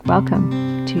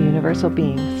Welcome to Universal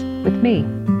Beings with me,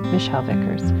 Michelle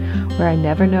Vickers, where I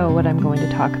never know what I'm going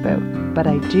to talk about, but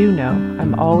I do know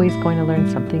I'm always going to learn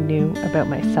something new about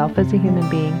myself as a human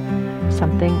being,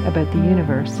 something about the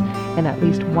universe, and at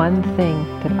least one thing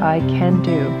that I can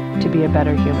do to be a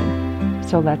better human.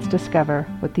 So let's discover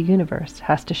what the universe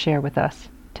has to share with us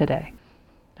today.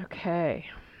 Okay.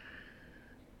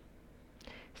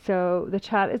 So the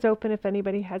chat is open if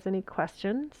anybody has any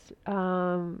questions.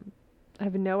 I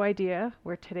have no idea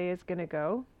where today is going to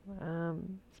go.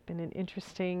 It's been an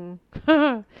interesting,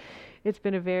 it's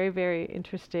been a very, very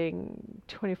interesting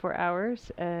 24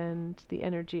 hours, and the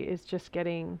energy is just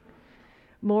getting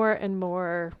more and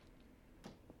more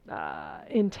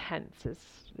intense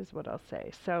is what I'll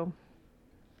say. So,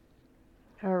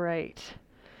 all right.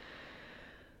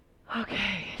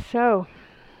 Okay, so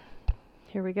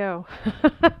here we go.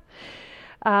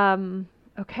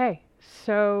 Okay,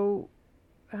 so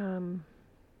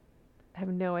I have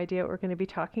no idea what we're going to be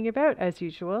talking about as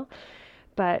usual,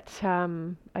 but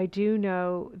I do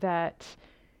know that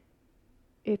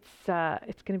it's going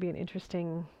to be an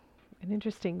interesting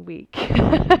week.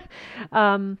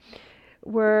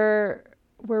 We're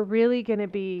really going to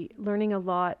be learning a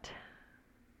lot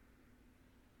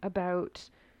about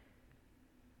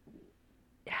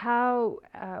how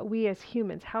we as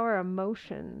humans, how our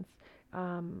emotions,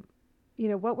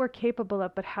 what we're capable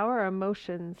of, but how our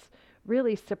emotions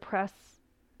really suppress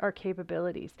our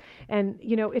capabilities. And,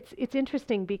 it's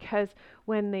interesting because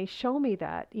when they show me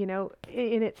that,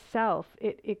 in itself,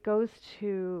 it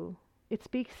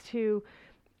speaks to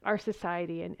our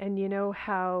society and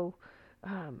how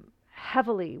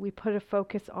heavily we put a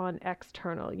focus on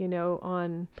external,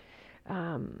 on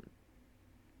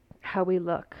how we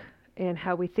look and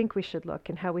how we think we should look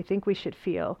and how we think we should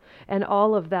feel. And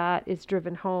all of that is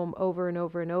driven home over and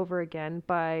over and over again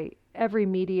by every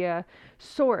media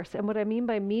source. And what I mean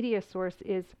by media source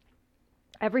is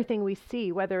everything we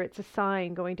see, whether it's a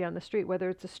sign going down the street, whether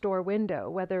it's a store window,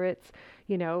 whether it's,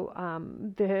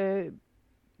 the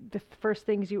first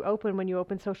things you open when you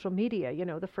open social media,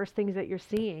 the first things that you're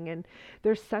seeing. And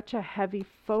there's such a heavy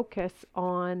focus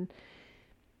on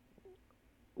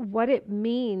what it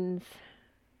means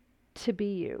to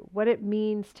be you, what it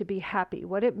means to be happy,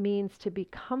 what it means to be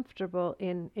comfortable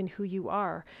in who you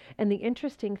are. And the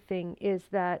interesting thing is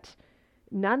that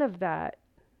none of that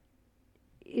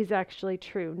is actually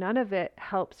true. None of it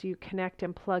helps you connect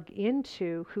and plug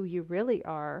into who you really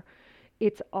are.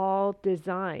 It's all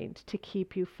designed to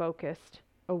keep you focused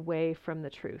away from the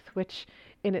truth, which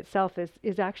in itself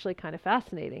is actually kind of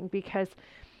fascinating because,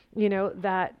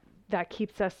 that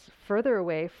keeps us further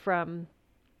away from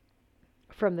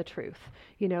the truth.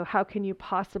 How can you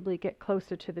possibly get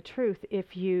closer to the truth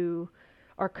if you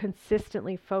are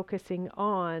consistently focusing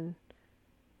on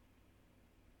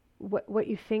what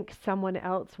you think someone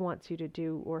else wants you to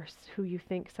do or who you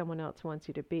think someone else wants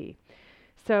you to be?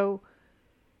 So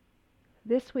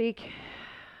this week,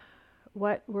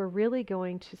 what we're really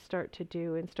going to start to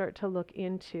do and start to look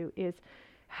into is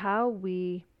how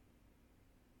we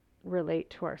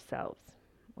relate to ourselves.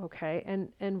 Okay?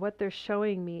 And what they're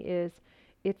showing me is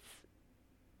it's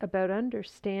about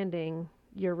understanding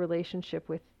your relationship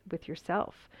with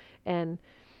yourself. And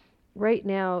right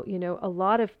now, a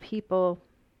lot of people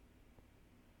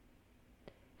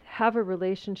have a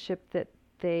relationship that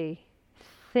they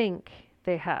think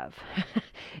they have.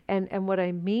 and what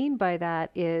I mean by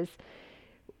that is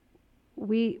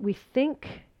we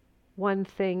think one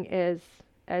thing is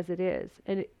as it is,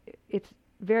 and it's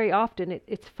very often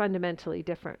it's fundamentally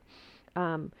different.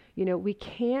 We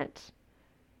can't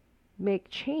make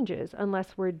changes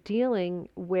unless we're dealing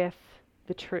with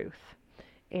the truth.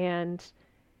 And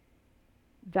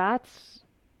that's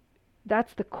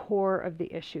the core of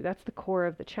the issue. That's the core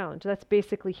of the challenge. That's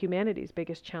basically humanity's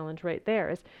biggest challenge right there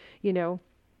is,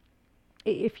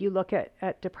 if you look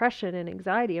at depression and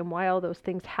anxiety and why all those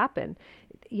things happen,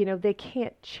 they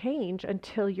can't change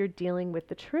until you're dealing with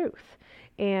the truth.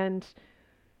 And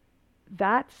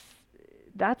that's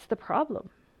the problem.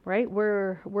 Right?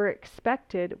 We're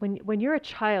expected when you're a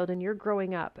child and you're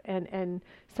growing up and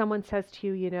someone says to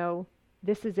you,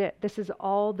 this is it. This is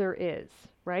all there is,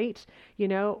 right?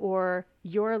 Or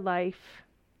your life,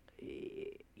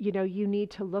 you need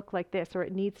to look like this, or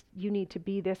you need to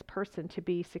be this person to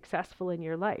be successful in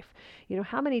your life.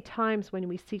 How many times when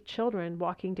we see children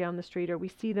walking down the street or we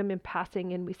see them in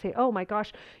passing and we say, oh my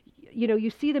gosh,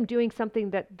 you see them doing something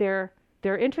that they're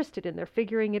interested in, they're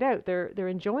figuring it out, they're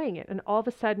enjoying it. And all of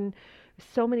a sudden,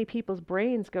 so many people's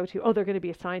brains go to, oh, they're going to be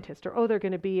a scientist, or oh, they're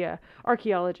going to be a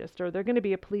archaeologist, or they're going to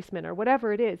be a policeman, or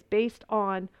whatever it is, based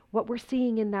on what we're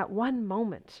seeing in that one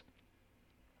moment.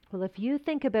 Well, if you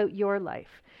think about your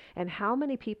life and how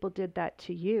many people did that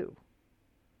to you,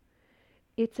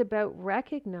 it's about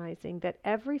recognizing that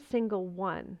every single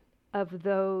one of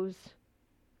those,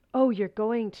 oh, you're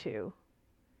going to,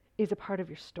 is a part of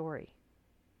your story.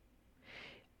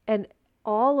 And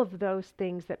all of those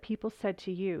things that people said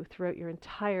to you throughout your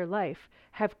entire life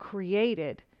have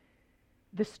created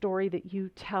the story that you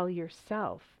tell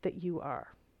yourself that you are.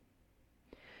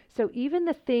 So even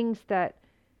the things that,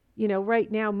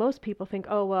 right now most people think,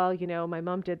 oh, well, my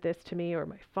mom did this to me or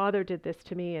my father did this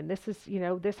to me and this is,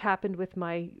 this happened with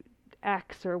my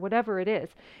ex or whatever it is.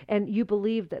 And you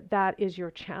believe that that is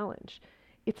your challenge.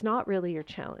 It's not really your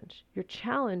challenge. Your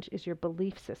challenge is your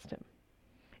belief system.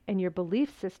 And your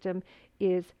belief system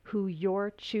is who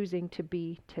you're choosing to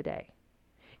be today.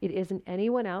 It isn't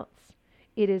anyone else.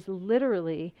 It is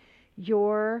literally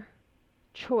your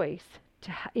choice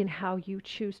in how you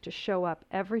choose to show up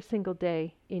every single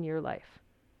day in your life.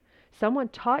 Someone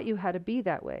taught you how to be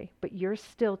that way, but you're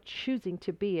still choosing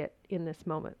to be it in this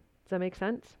moment. Does that make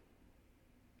sense?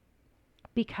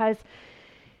 Because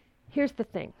here's the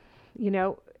thing,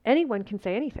 anyone can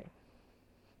say anything,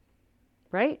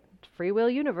 right? Free will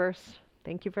universe.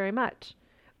 Thank you very much.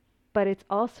 But it's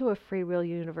also a free will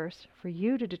universe for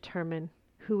you to determine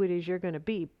who it is you're going to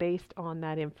be based on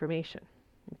that information.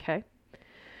 Okay?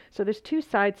 So there's two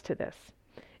sides to this.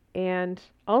 And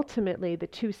ultimately, the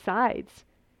two sides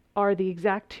are the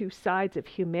exact two sides of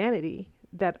humanity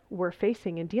that we're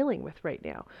facing and dealing with right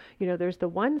now. There's the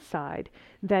one side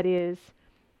that is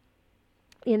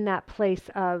in that place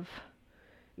of,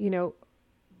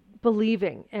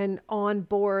 believing and on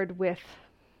board with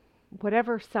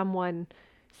whatever someone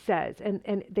says.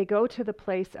 And they go to the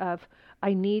place of,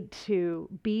 I need to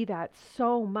be that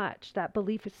so much. That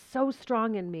belief is so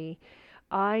strong in me.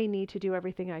 I need to do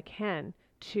everything I can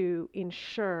to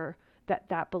ensure that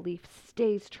that belief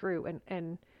stays true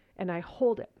and I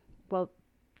hold it. Well,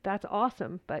 that's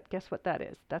awesome, but guess what that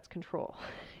is? That's control.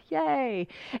 Yay!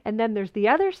 And then there's the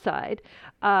other side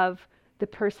of the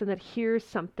person that hears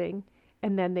something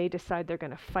and then they decide they're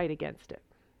going to fight against it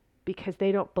because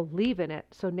they don't believe in it.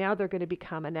 So now they're going to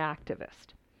become an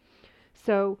activist.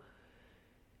 So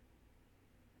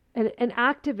an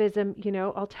activism,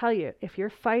 I'll tell you, if you're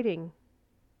fighting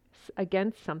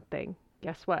against something,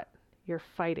 guess what? You're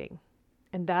fighting.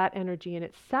 And that energy in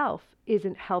itself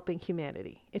isn't helping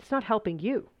humanity. It's not helping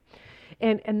you.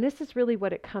 And this is really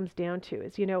what it comes down to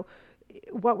is,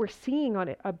 what we're seeing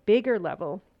on a bigger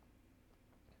level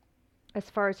as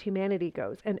far as humanity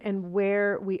goes and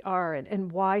where we are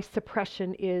and why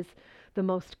suppression is the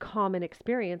most common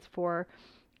experience for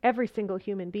every single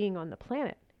human being on the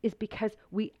planet is because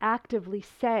we actively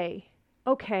say,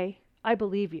 okay, I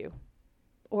believe you.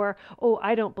 Or, oh,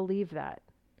 I don't believe that.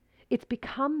 It's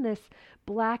become this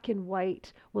black and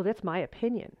white, well, that's my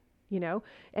opinion,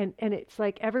 and it's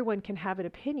like everyone can have an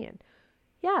opinion.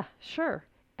 Yeah, sure.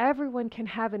 Everyone can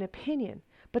have an opinion.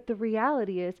 But the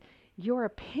reality is your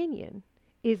opinion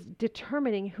is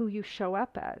determining who you show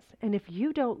up as. And if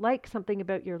you don't like something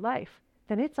about your life,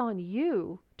 then it's on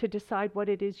you to decide what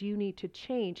it is you need to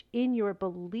change in your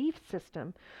belief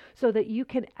system so that you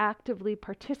can actively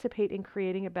participate in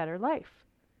creating a better life.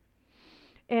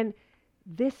 And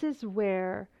this is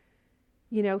where,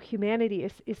 humanity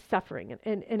is suffering.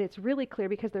 And it's really clear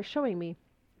because they're showing me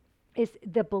is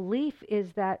the belief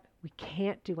is that we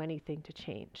can't do anything to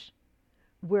change.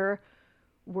 We're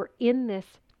in this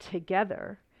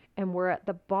together and we're at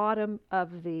the bottom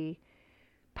of the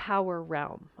power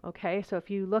realm. Okay. So if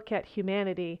you look at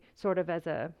humanity sort of as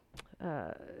a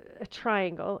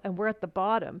triangle and we're at the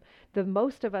bottom, the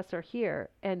most of us are here.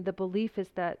 And the belief is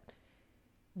that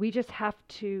we just have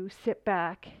to sit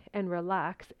back and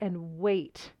relax and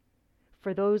wait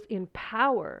for those in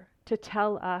power to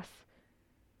tell us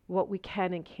what we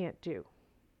can and can't do.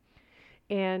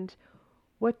 And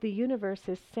what the universe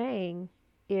is saying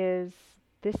is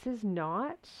this is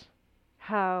not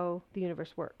how the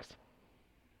universe works.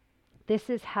 This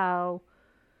is how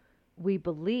we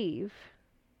believe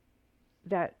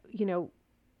that,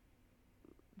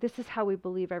 this is how we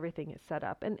believe everything is set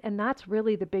up. And that's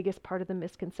really the biggest part of the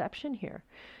misconception here.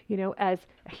 As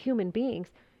human beings,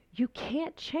 you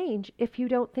can't change if you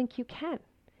don't think you can.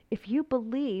 If you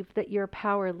believe that you're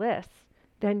powerless,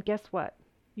 then guess what?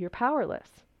 You're powerless.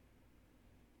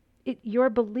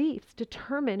 Your beliefs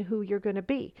determine who you're going to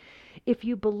be. If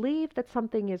you believe that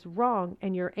something is wrong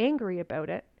and you're angry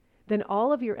about it, then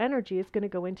all of your energy is going to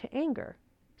go into anger.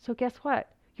 So guess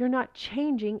what? You're not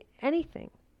changing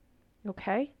anything.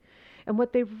 Okay? And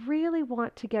what they really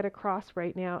want to get across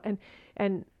right now,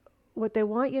 and what they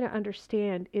want you to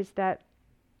understand is that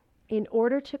in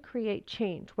order to create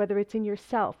change, whether it's in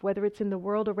yourself, whether it's in the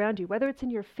world around you, whether it's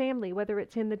in your family, whether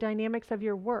it's in the dynamics of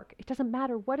your work, it doesn't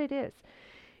matter what it is.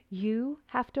 You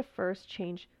have to first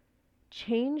change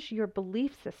your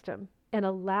belief system and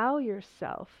allow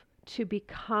yourself to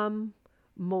become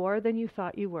more than you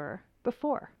thought you were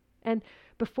before. And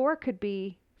before could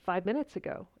be 5 minutes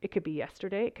ago. It could be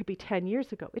yesterday. It could be 10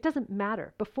 years ago. It doesn't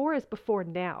matter. Before is before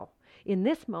now. In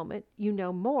this moment, you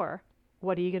know more.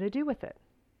 What are you going to do with it?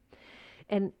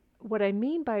 And what I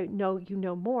mean by you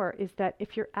know more is that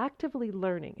if you're actively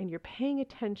learning and you're paying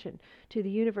attention to the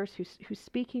universe who's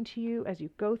speaking to you as you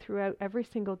go throughout every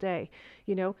single day,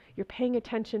 you're paying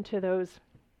attention to those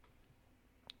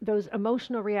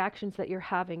emotional reactions that you're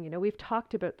having. We've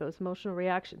talked about those emotional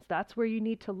reactions. That's where you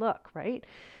need to look, right?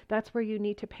 That's where you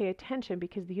need to pay attention,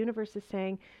 because the universe is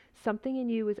saying something in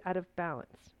you is out of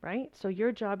balance, right? So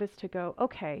your job is to go,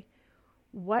 okay,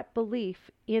 what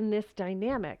belief in this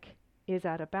dynamic is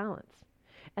out of balance?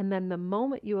 And then the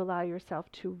moment you allow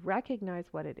yourself to recognize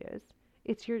what it is,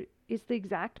 it's the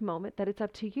exact moment that it's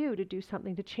up to you to do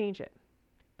something to change it.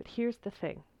 But here's the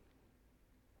thing.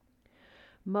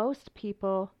 Most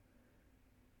people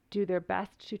do their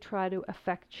best to try to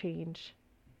affect change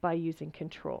by using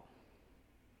control.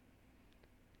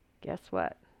 Guess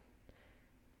what?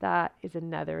 That is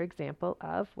another example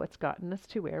of what's gotten us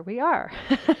to where we are,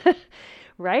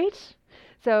 right?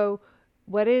 So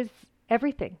what is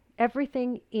everything?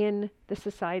 Everything in the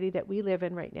society that we live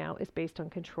in right now is based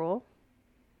on control,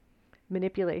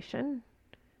 manipulation.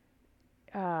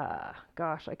 I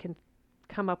can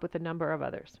come up with a number of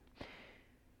others.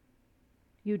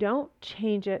 You don't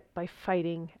change it by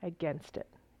fighting against it,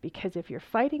 because if you're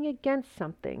fighting against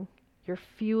something, you're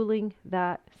fueling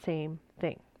that same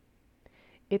thing.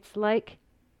 It's like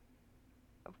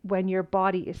when your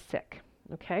body is sick,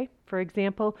 okay? For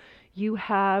example, you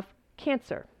have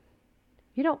cancer.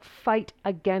 You don't fight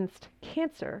against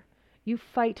cancer. You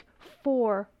fight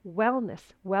for wellness,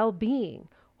 well-being,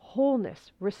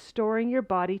 wholeness, restoring your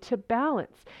body to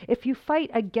balance. If you fight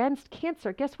against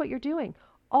cancer, guess what you're doing?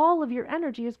 All of your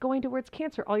energy is going towards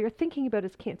cancer. All you're thinking about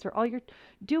is cancer. All you're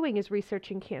doing is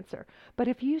researching cancer. But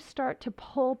if you start to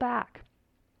pull back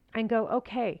and go,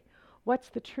 okay, what's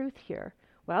the truth here?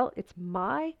 Well, it's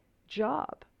my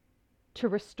job to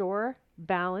restore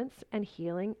balance and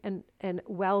healing and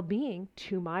well-being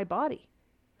to my body.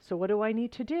 So what do I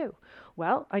need to do?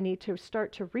 Well, I need to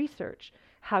start to research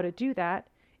how to do that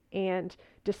and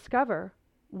discover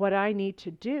what I need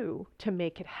to do to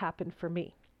make it happen for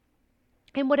me.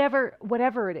 And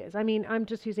whatever it is. I mean, I'm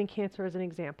just using cancer as an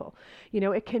example.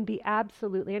 It can be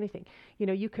absolutely anything.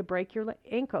 You could break your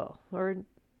ankle, or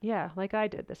like I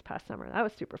did this past summer. That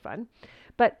was super fun.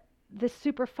 But the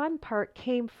super fun part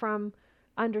came from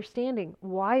understanding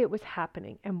why it was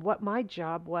happening and what my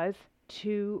job was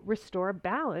to restore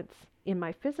balance in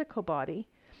my physical body.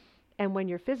 And when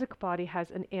your physical body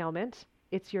has an ailment,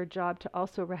 it's your job to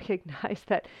also recognize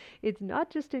that it's not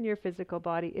just in your physical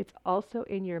body, it's also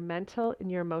in your mental, in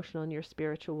your emotional, and your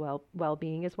spiritual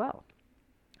well-being as well.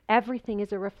 Everything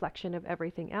is a reflection of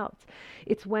everything else.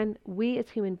 It's when we as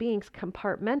human beings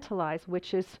compartmentalize,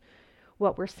 which is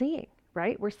what we're seeing,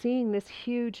 right? We're seeing this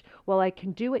huge, well, I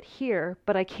can do it here,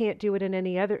 but I can't do it in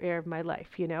any other area of my life,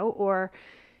 or,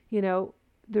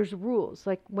 there's rules,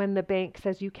 like when the bank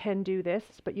says you can do this,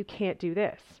 but you can't do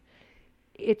this.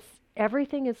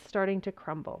 Everything is starting to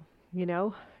crumble,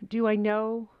 Do I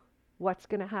know what's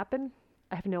going to happen?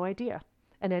 I have no idea.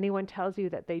 And anyone tells you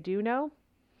that they do know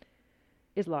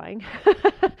is lying,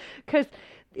 because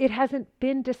it hasn't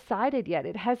been decided yet.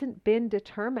 It hasn't been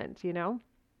determined,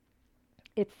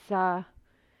 It's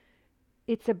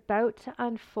about to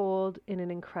unfold in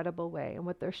an incredible way. And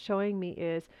what they're showing me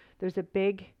is there's a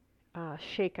big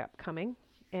shakeup coming,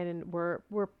 and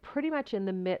we're pretty much in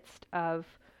the midst of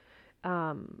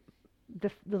the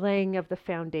laying of the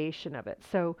foundation of it.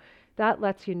 So that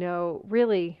lets you know,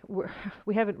 really,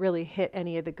 we haven't really hit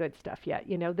any of the good stuff yet.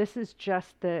 This is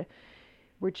just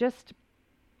we're just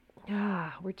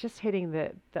hitting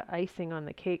the icing on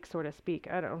the cake, so to speak.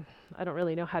 I don't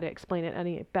really know how to explain it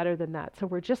any better than that. So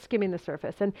we're just skimming the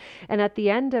surface. And at the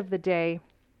end of the day,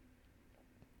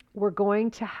 we're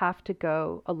going to have to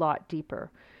go a lot deeper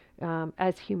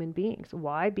as human beings.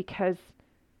 Why? Because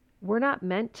we're not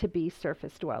meant to be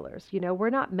surface dwellers. We're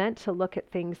not meant to look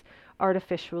at things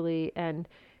artificially and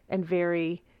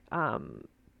very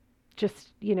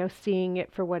just, seeing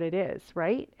it for what it is,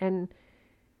 right? And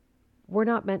we're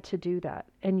not meant to do that.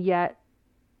 And yet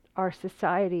our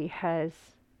society has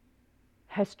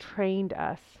trained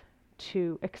us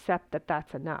to accept that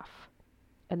that's enough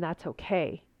and that's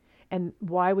okay. And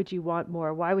why would you want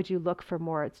more? Why would you look for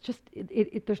more? It's just,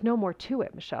 there's no more to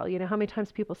it, Michelle. You know how many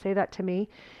times people say that to me?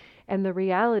 And the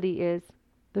reality is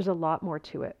there's a lot more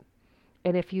to it.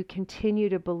 And if you continue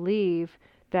to believe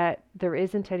that there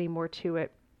isn't any more to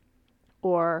it,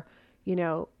 or,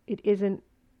 it isn't,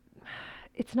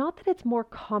 it's not that it's more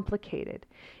complicated.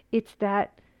 It's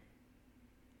that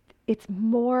it's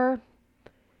more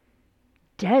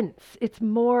dense. It's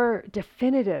more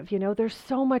definitive. There's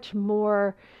so much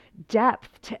more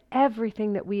depth to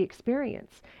everything that we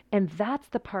experience. And that's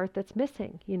the part that's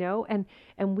missing,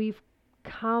 and we've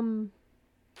come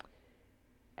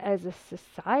as a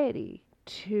society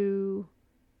to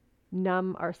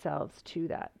numb ourselves to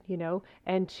that,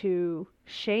 and to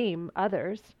shame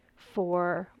others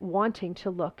for wanting to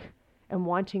look and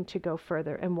wanting to go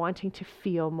further and wanting to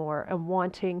feel more and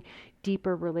wanting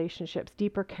deeper relationships,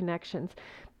 deeper connections,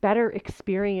 better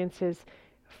experiences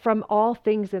from all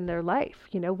things in their life.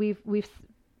 We've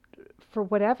for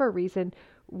whatever reason,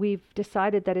 we've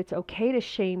decided that it's okay to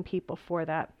shame people for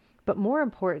that. But more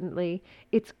importantly,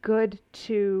 it's okay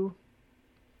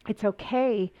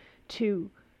to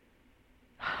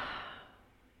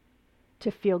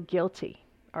feel guilty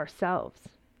ourselves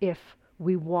if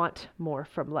we want more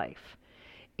from life.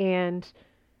 And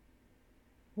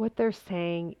what they're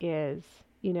saying is,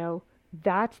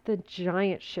 that's the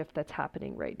giant shift that's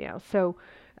happening right now. So,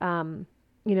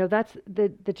 that's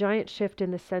the giant shift in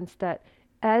the sense that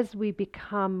as we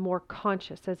become more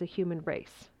conscious as a human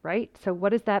race, right? So what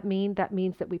does that mean? That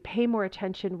means that we pay more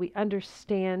attention, we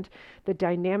understand the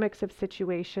dynamics of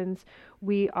situations.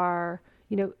 We are,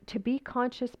 to be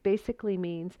conscious basically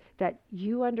means that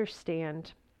you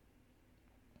understand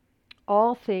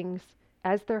all things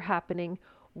as they're happening,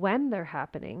 when they're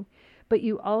happening, but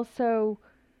you also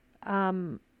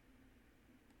have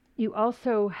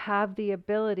the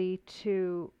ability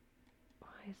to, why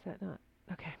is that not?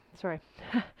 Okay, sorry.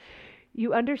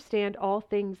 You understand all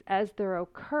things as they're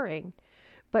occurring,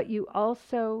 but you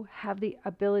also have the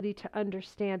ability to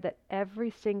understand that every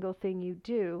single thing you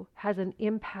do has an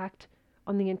impact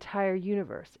on the entire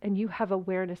universe, and you have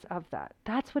awareness of that.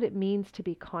 That's what it means to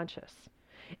be conscious.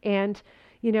 And,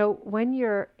 when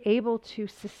you're able to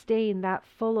sustain that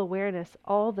full awareness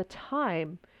all the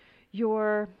time,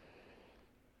 you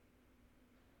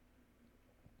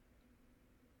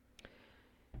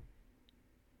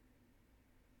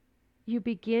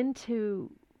begin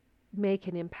to make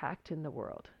an impact in the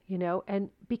world, and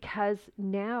because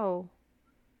now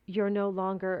you're no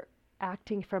longer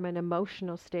acting from an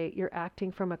emotional state, you're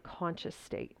acting from a conscious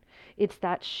state. It's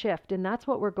that shift, and that's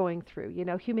what we're going through.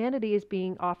 Humanity is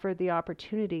being offered the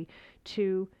opportunity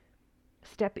to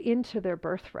step into their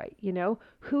birthright,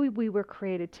 who we were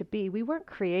created to be. We weren't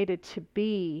created to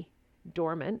be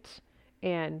dormant.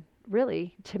 And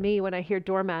really, to me, when I hear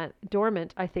dormant,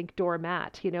 I think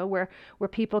doormat, where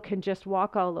people can just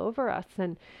walk all over us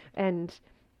and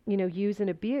use and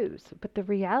abuse. But the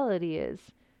reality is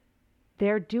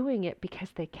they're doing it because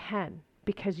they can,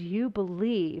 because you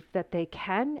believe that they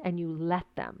can and you let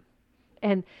them.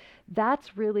 And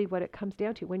that's really what it comes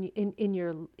down to when you in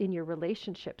your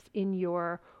relationships, in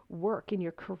your work, in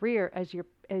your career, as your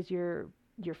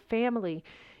family,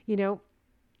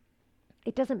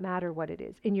 it doesn't matter what it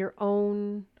is, in your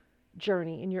own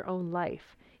journey, in your own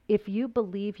life. If you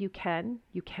believe you can,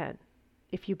 you can.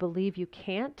 If you believe you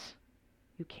can't,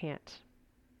 you can't.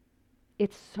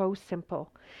 It's so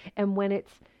simple. And when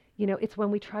it's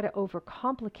when we try to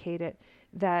overcomplicate it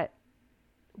that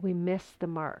we miss the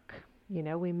mark.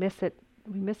 We miss it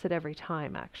every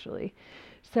time, actually.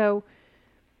 So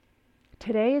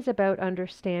today is about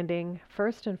understanding,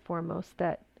 first and foremost,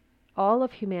 that all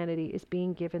of humanity is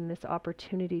being given this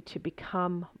opportunity to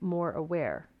become more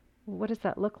aware. What does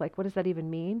that look like? What does that even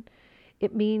mean?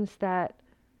 It means that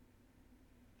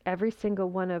every single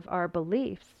one of our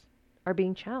beliefs are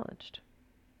being challenged.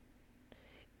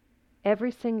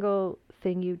 Every single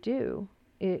thing you do,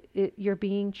 you're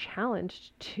being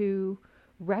challenged to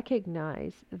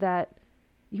recognize that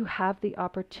you have the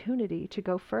opportunity to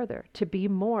go further, to be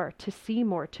more, to see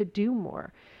more, to do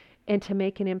more, and to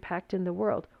make an impact in the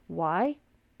world. Why?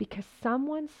 Because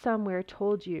someone somewhere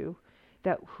told you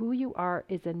that who you are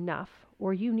is enough,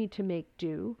 or you need to make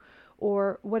do,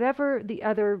 or whatever the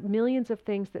other millions of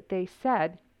things that they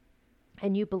said,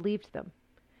 and you believed them.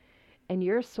 And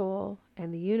your soul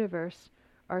and the universe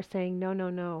are saying, no, no,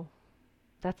 no,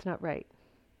 that's not right.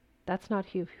 That's not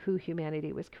who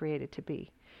humanity was created to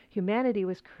be. Humanity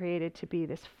was created to be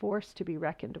this force to be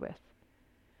reckoned with.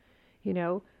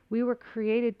 We were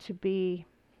created to be,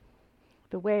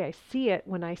 the way I see it,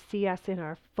 when I see us in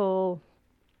our full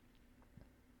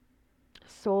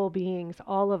soul beings,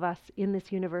 all of us in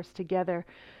this universe together.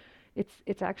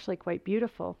 It's actually quite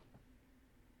beautiful.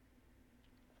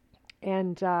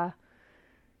 And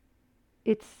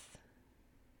it's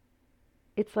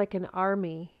like an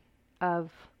army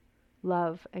of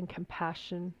love and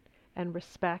compassion and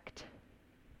respect.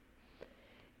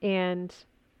 And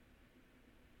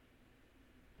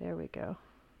there we go.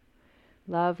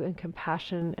 Love and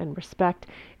compassion and respect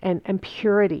and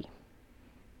purity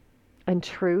and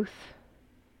truth.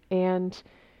 And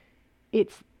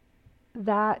it's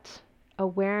that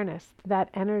awareness, that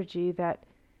energy that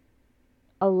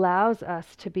allows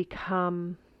us to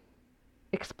become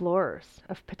explorers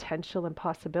of potential and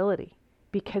possibility,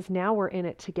 because now we're in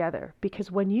it together.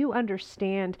 Because when you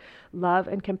understand love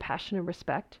and compassion and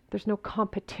respect, there's no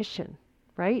competition,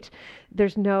 right?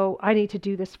 There's no, I need to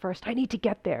do this first, I need to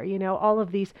get there, all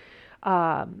of these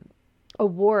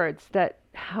awards that,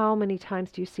 how many times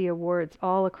do you see awards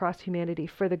all across humanity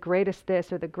for the greatest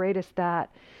this or the greatest that?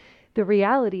 The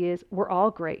reality is we're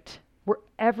all great.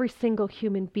 Every single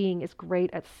human being is great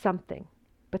at something.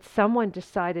 But someone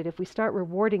decided if we start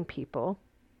rewarding people,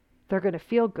 they're going to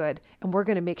feel good, and we're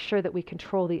going to make sure that we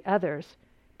control the others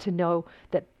to know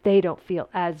that they don't feel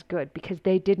as good because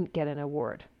they didn't get an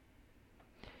award.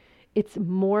 It's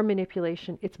more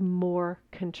manipulation. It's more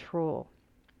control.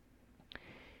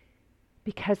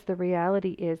 Because the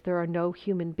reality is there are no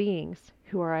human beings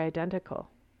who are identical.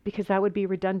 Because that would be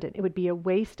redundant. It would be a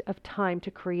waste of time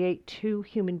to create two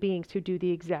human beings who do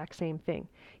the exact same thing.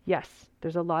 Yes,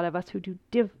 there's a lot of us who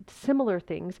do similar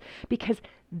things because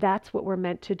that's what we're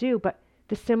meant to do, but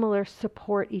the similar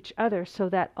support each other so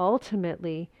that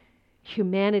ultimately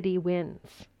humanity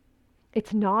wins.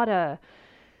 It's not a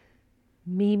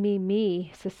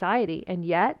me society, and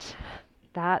yet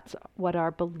that's what our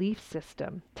belief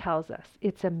system tells us.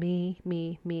 It's a me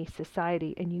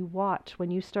society. And you watch,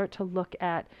 when you start to look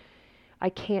at, I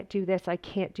can't do this, I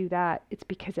can't do that, it's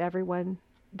because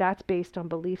that's based on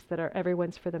beliefs that are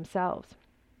everyone's for themselves.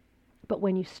 But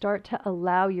when you start to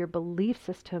allow your belief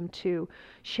system to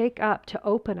shake up, to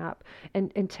open up,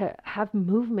 and to have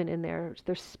movement in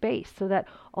there's space, so that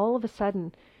all of a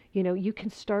sudden, you can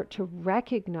start to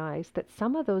recognize that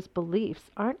some of those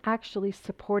beliefs aren't actually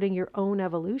supporting your own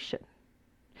evolution.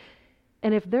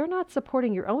 And if they're not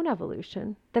supporting your own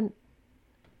evolution, then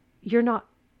you're not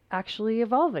actually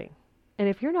evolving. And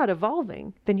if you're not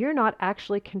evolving, then you're not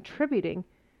actually contributing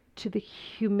to the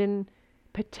human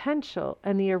potential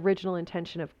and the original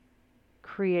intention of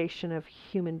creation of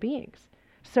human beings.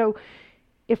 So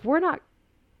if we're not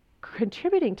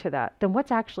contributing to that, then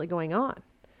what's actually going on?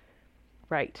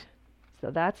 Right. So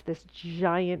that's this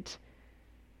giant,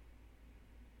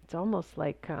 it's almost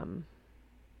like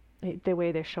the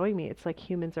way they're showing me, it's like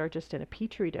humans are just in a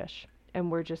petri dish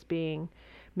and we're just being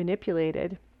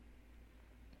manipulated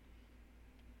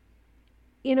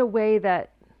in a way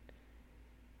that,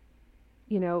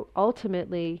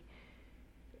 ultimately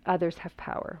others have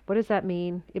power. What does that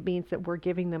mean? It means that we're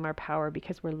giving them our power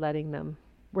because we're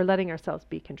letting ourselves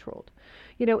be controlled.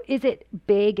 Is it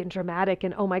big and dramatic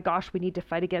and, oh my gosh, we need to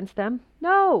fight against them?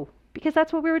 No, because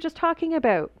that's what we were just talking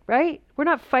about, right? We're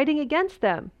not fighting against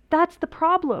them. That's the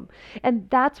problem. And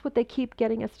that's what they keep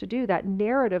getting us to do, that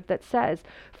narrative that says,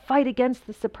 fight against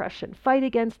the suppression, fight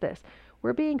against this.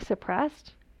 We're being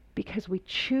suppressed because we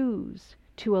choose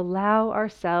to allow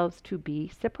ourselves to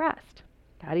be suppressed.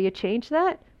 How do you change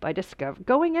that? By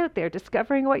going out there,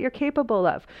 discovering what you're capable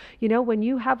of. When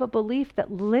you have a belief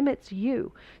that limits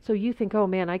you, so you think, oh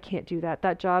man, I can't do that.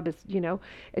 That job is,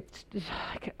 it's,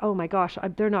 oh my gosh,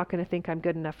 they're not going to think I'm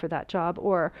good enough for that job.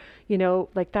 Or,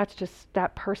 that's just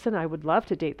that person. I would love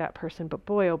to date that person, but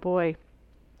boy, oh boy,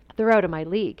 they're out of my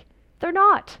league. They're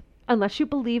not, unless you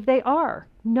believe they are.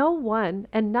 No one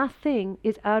and nothing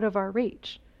is out of our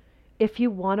reach if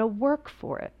you want to work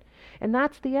for it. And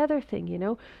that's the other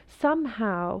thing,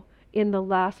 somehow in the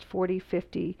last 40,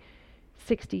 50,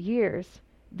 60 years,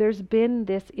 there's been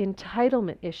this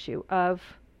entitlement issue of,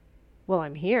 well,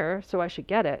 I'm here, so I should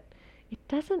get it. It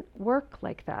doesn't work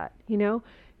like that.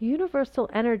 Universal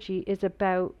energy is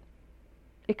about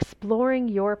exploring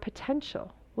your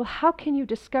potential. Well, how can you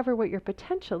discover what your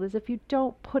potential is if you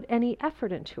don't put any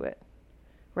effort into it,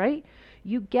 right?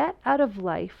 You get out of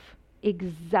life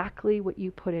exactly what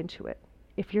you put into it.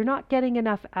 If you're not getting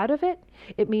enough out of it,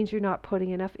 it means you're not putting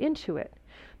enough into it.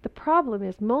 The problem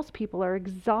is most people are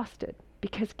exhausted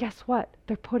because guess what?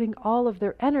 They're putting all of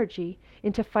their energy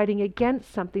into fighting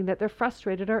against something that they're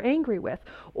frustrated or angry with.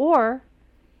 Or,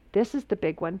 this is the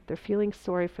big one, they're feeling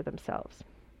sorry for themselves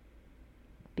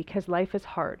because life is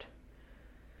hard.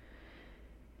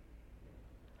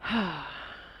 I'm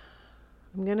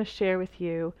going to share with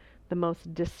you the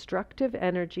most destructive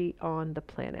energy on the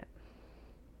planet.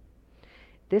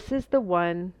 This is the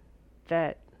one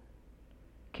that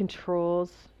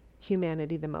controls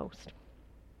humanity the most.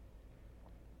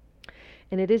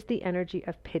 And it is the energy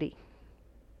of pity.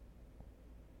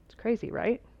 It's crazy,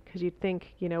 right? Because you'd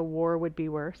think, war would be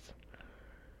worse.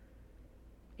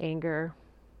 Anger,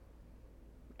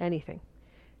 anything.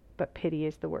 But pity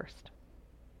is the worst.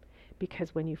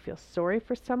 Because when you feel sorry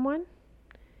for someone,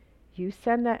 you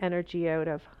send that energy out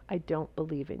of, I don't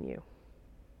believe in you.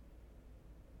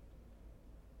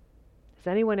 Has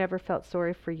anyone ever felt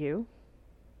sorry for you?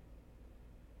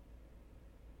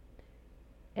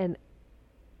 And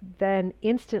then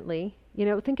instantly,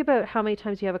 think about how many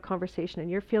times you have a conversation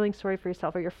and you're feeling sorry for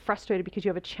yourself, or you're frustrated because you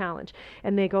have a challenge,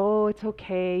 and they go, oh, it's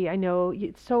okay, I know,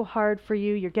 it's so hard for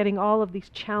you, you're getting all of these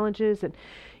challenges, and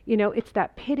it's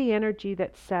that pity energy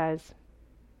that says,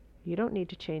 you don't need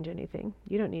to change anything,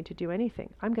 you don't need to do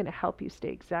anything, I'm going to help you stay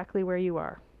exactly where you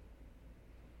are.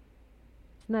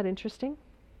 Isn't that interesting?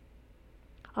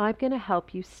 I'm going to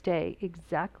help you stay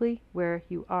exactly where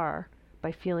you are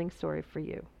by feeling sorry for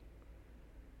you.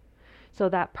 So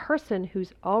that person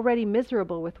who's already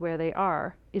miserable with where they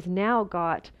are is now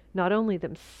got not only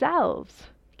themselves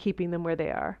keeping them where they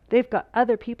are, they've got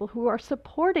other people who are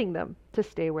supporting them to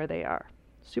stay where they are.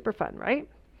 Super fun, right?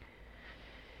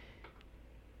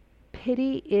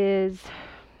 Pity it's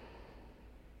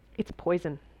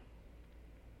poison.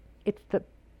 It's the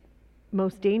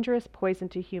most dangerous poison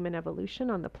to human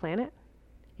evolution on the planet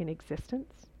in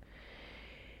existence.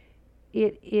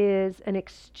 It is an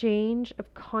exchange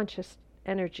of conscious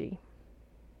energy.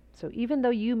 So even though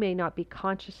you may not be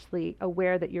consciously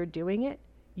aware that you're doing it,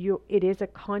 it is a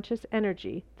conscious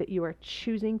energy that you are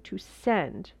choosing to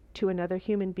send to another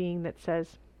human being that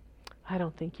says, I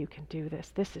don't think you can do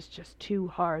this. This is just too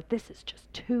hard. This is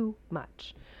just too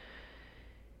much.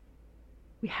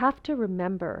 We have to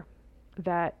remember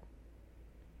that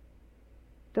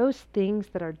those things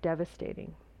that are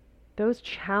devastating, those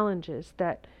challenges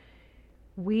that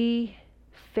we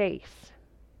face,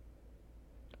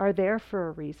 are there for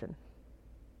a reason.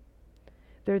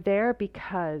 They're there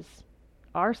because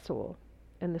our soul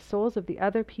and the souls of the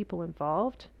other people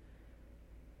involved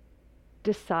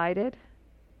decided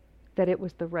that it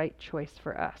was the right choice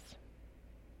for us.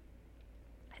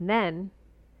 And then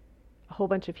a whole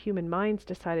bunch of human minds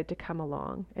decided to come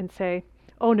along and say,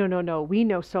 oh, no, we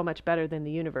know so much better than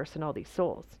the universe and all these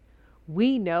souls.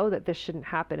 We know that this shouldn't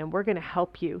happen, and we're going to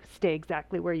help you stay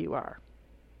exactly where you are.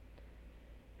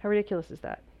 How ridiculous is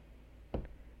that?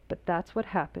 But that's what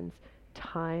happens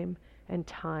time and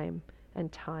time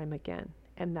and time again.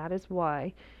 And that is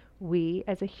why we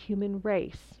as a human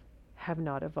race have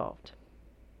not evolved.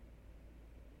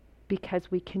 Because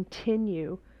we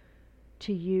continue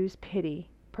to use pity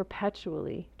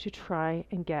perpetually to try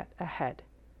and get ahead.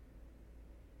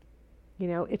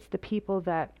 It's the people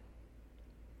that,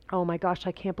 oh my gosh,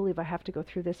 I can't believe I have to go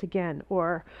through this again.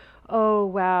 Or, oh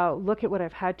wow, look at what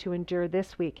I've had to endure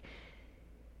this week.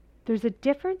 There's a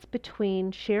difference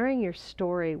between sharing your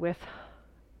story with,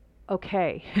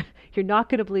 okay, you're not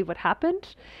going to believe what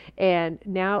happened, and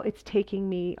now it's taking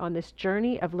me on this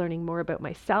journey of learning more about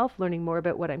myself, learning more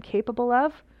about what I'm capable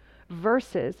of,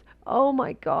 versus, oh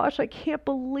my gosh, I can't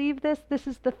believe this. This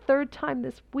is the third time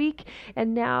this week,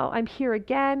 and now I'm here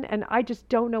again, and I just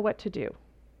don't know what to do.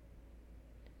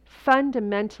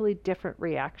 Fundamentally different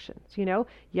reactions,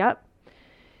 Yep.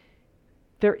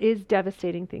 There is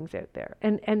devastating things out there.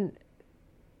 And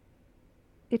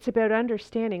it's about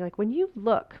understanding, like when you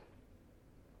look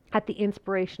at the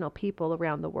inspirational people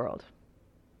around the world,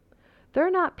 they're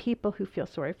not people who feel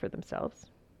sorry for themselves.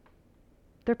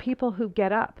 They're people who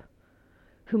get up,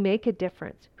 who make a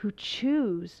difference, who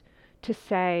choose to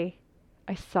say,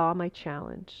 I saw my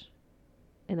challenge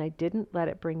and I didn't let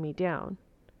it bring me down.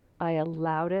 I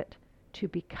allowed it to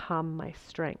become my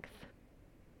strength.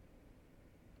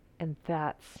 And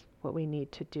that's what we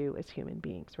need to do as human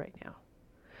beings right now.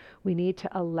 We need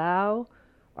to allow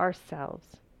ourselves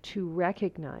to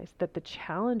recognize that the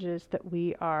challenges that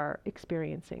we are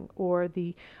experiencing, or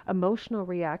the emotional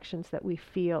reactions that we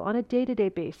feel on a day-to-day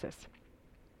basis,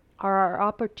 are our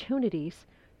opportunities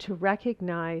to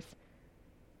recognize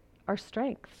our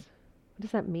strengths. What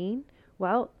does that mean?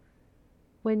 Well,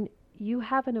 when you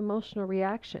have an emotional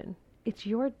reaction, it's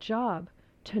your job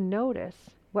to notice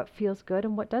what feels good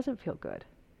and what doesn't feel good.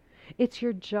 It's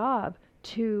your job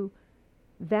to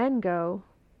then go,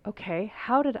 okay,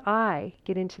 how did I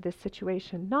get into this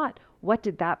situation? Not what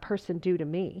did that person do to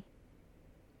me?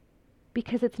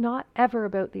 Because it's not ever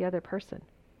about the other person.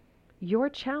 Your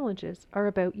challenges are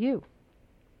about you.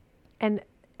 And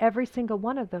every single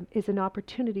one of them is an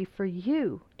opportunity for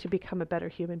you to become a better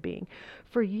human being,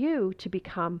 for you to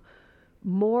become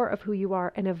more of who you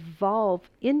are and evolve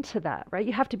into that, right?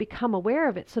 You have to become aware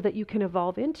of it so that you can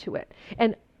evolve into it.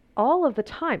 And all of the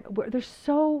time, there's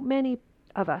so many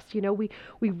of us,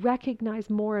 we recognize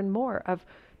more and more of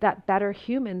that better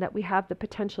human that we have the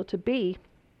potential to be.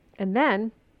 And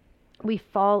then we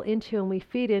fall into and we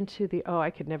feed into the, oh,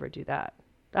 I could never do that.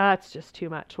 That's just too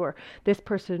much. Or this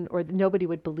person, or nobody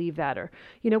would believe that. Or,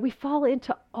 we fall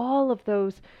into all of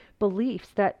those beliefs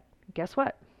that, guess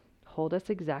what? Hold us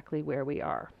exactly where we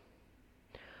are.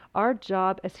 Our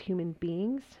job as human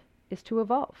beings is to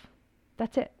evolve.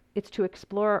 That's it. It's to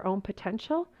explore our own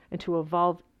potential and to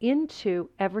evolve into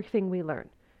everything we learn.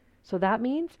 So that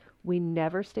means we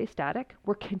never stay static.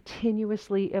 We're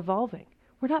continuously evolving.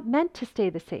 We're not meant to stay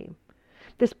the same.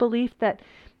 This belief that,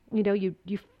 you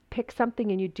pick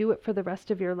something and you do it for the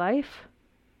rest of your life,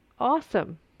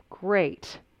 awesome,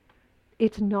 great.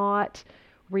 It's not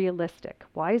realistic.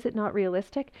 Why is it not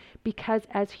realistic? Because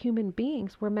as human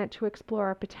beings, we're meant to explore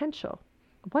our potential.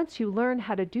 Once you learn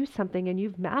how to do something and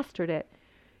you've mastered it,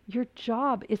 your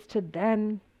job is to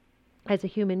then, as a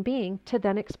human being, to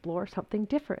then explore something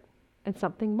different and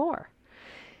something more.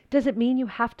 Does it mean you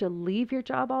have to leave your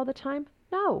job all the time?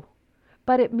 No.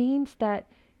 But it means that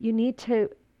you need to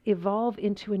evolve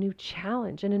into a new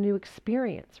challenge and a new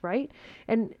experience, right?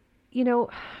 And,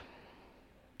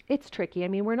 it's tricky. I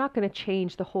mean, we're not going to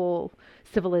change the whole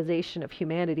civilization of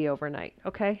humanity overnight,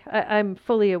 okay? I'm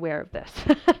fully aware of this.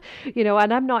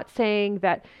 And I'm not saying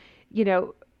that,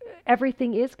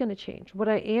 everything is going to change. What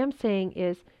I am saying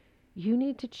is you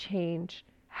need to change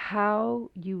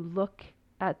how you look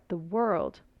at the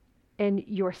world and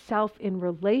yourself in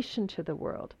relation to the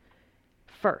world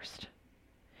first.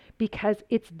 Because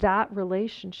it's that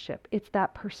relationship, it's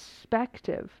that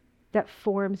perspective that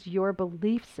forms your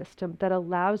belief system that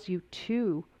allows you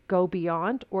to go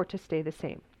beyond or to stay the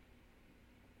same.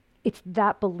 It's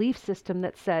that belief system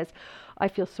that says, I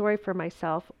feel sorry for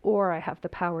myself or I have the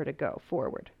power to go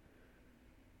forward.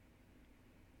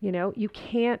 You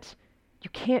can't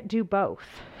do both.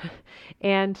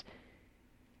 And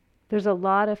there's a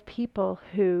lot of people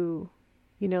who,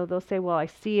 they'll say, well, I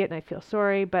see it and I feel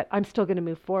sorry, but I'm still going to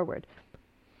move forward.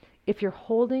 If you're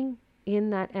holding in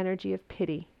that energy of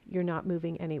pity, you're not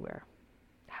moving anywhere.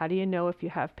 How do you know if you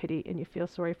have pity and you feel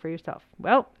sorry for yourself?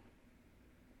 Well,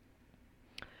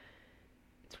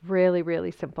 it's really,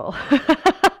 really simple.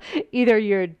 Either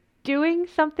you're doing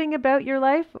something about your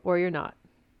life or you're not.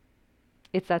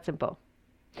 It's that simple.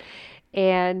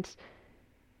 And,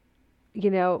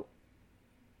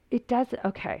 it does,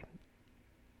 okay.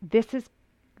 This is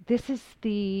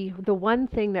the one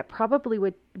thing that probably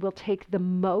will take the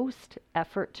most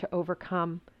effort to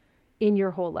overcome in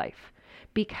your whole life,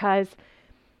 because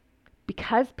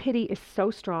pity is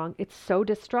so strong, it's so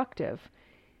destructive,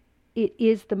 it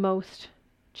is the most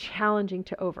challenging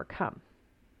to overcome.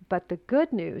 But the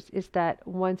good news is that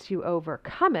once you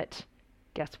overcome it,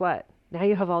 guess what? Now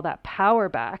you have all that power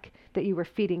back that you were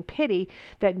feeding pity,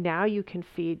 that now you can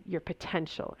feed your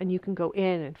potential and you can go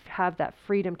in and have that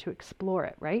freedom to explore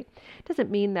it, right? It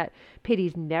doesn't mean that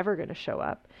pity's never going to show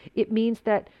up. It means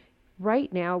that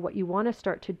right now what you want to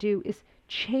start to do is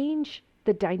change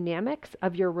the dynamics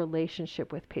of your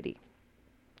relationship with pity.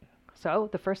 So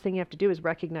the first thing you have to do is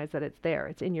recognize that it's there.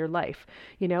 It's in your life,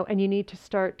 and you need to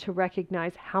start to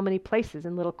recognize how many places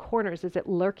and little corners is it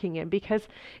lurking in, because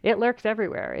it lurks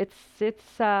everywhere.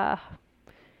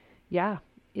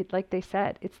 Like they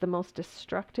said, it's the most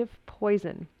destructive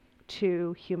poison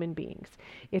to human beings.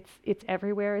 It's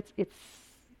everywhere. It's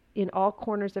in all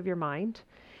corners of your mind.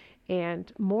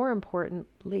 And more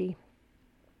importantly,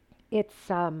 it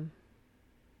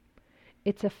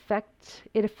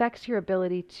affects your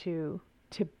ability to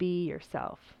be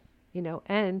yourself,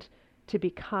 and to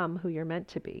become who you're meant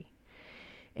to be.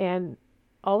 And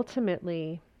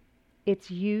ultimately,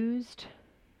 it's used.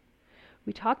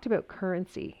 We talked about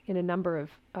currency in a number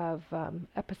of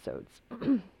episodes.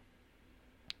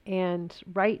 And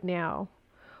right now,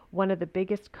 one of the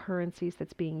biggest currencies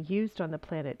that's being used on the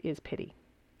planet is pity.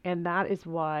 And that is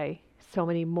why so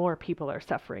many more people are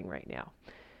suffering right now.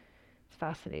 It's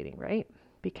fascinating, right?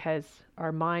 Because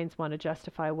our minds want to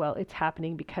justify, well, it's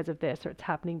happening because of this or it's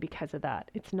happening because of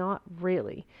that. It's not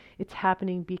really. It's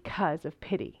happening because of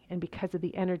pity and because of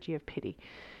the energy of pity.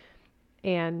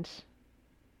 And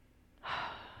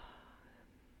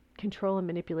control and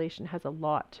manipulation has a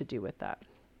lot to do with that,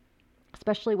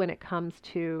 especially when it comes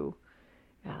to,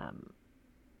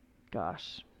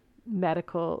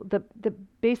 medical, the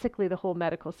basically the whole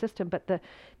medical system, but the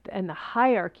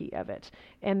hierarchy of it.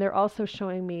 And they're also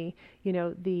showing me,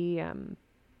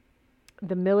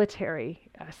 the military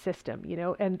system,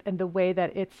 and the way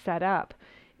that it's set up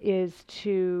is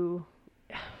to,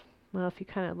 well, if you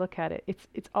kind of look at it,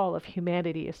 it's all of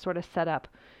humanity is sort of set up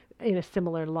in a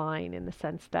similar line, in the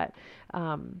sense that,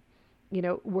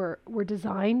 we're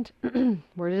designed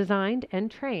we're designed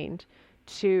and trained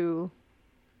to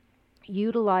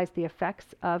utilize the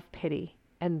effects of pity,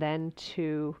 and then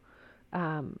to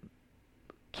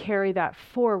carry that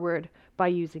forward by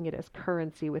using it as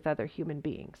currency with other human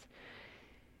beings.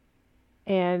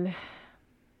 And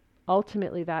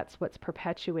ultimately, that's what's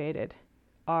perpetuated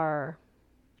our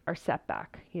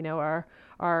setback,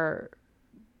 our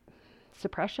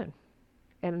suppression,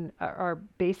 and our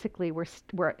basically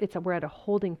we're at a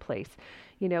holding place,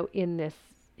 in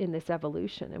this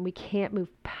evolution, and we can't move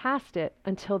past it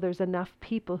until there's enough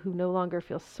people who no longer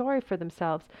feel sorry for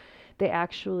themselves. They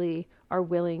actually are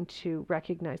willing to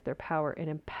recognize their power and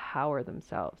empower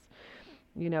themselves.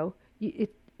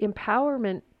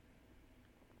 Empowerment.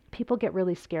 People get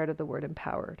really scared of the word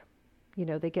empowered.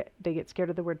 They get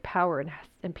scared of the word power,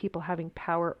 and people having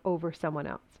power over someone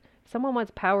else. If someone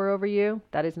wants power over you,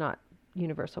 that is not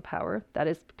universal power. That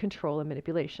is control and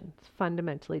manipulation. It's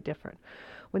fundamentally different.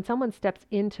 When someone steps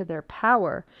into their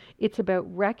power, it's about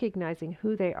recognizing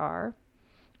who they are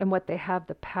and what they have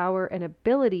the power and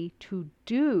ability to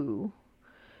do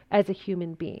as a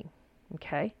human being.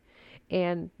 Okay?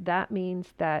 And that means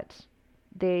that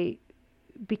they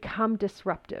become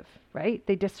disruptive, right?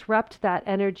 They disrupt that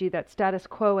energy, that status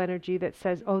quo energy that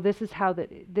says, "Oh, this is how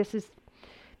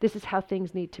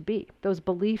things need to be." Those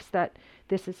beliefs that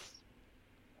it's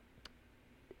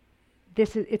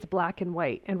black and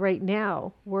white. And right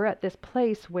now, we're at this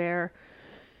place where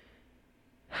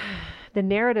the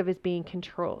narrative is being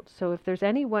controlled. So if there's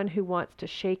anyone who wants to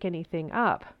shake anything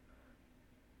up,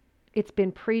 it's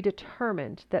been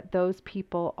predetermined that those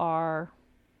people are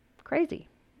crazy,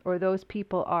 or those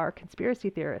people are conspiracy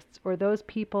theorists, or those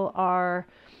people are,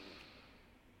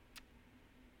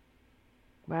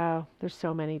 wow, there's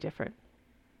so many different.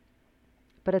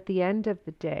 But at the end of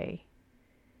the day,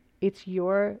 it's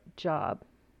your job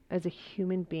as a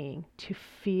human being to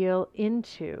feel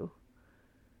into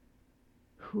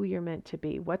who you're meant to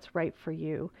be, what's right for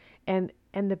you, and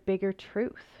the bigger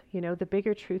truth. The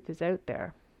bigger truth is out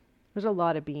there. There's a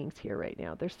lot of beings here right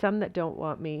now. There's some that don't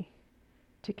want me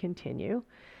to continue.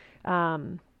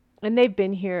 And they've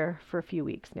been here for a few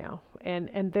weeks now.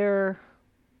 And they're,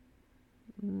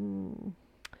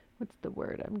 what's the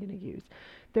word I'm going to use?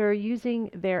 They're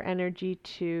using their energy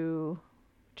to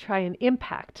try and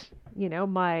impact,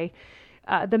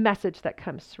 the message that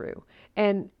comes through.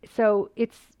 And so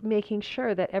it's making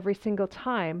sure that every single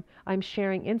time I'm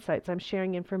sharing insights, I'm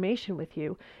sharing information with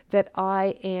you, that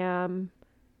I am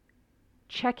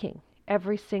checking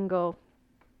every single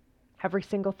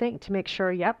thing to make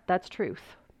sure, yep, that's truth.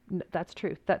 That's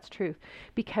truth. That's truth.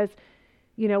 Because,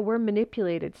 we're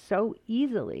manipulated so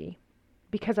easily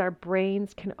because our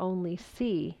brains can only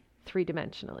see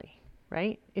three-dimensionally,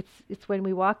 right? It's when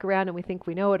we walk around and we think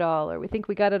we know it all, or we think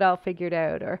we got it all figured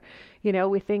out, or,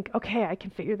 we think, okay, I can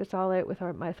figure this all out with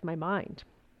my mind.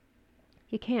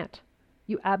 You can't.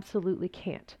 You absolutely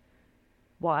can't.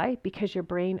 Why? Because your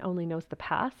brain only knows the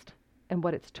past and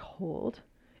what it's told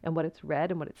and what it's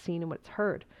read and what it's seen and what it's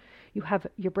heard.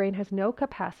 Your brain has no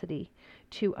capacity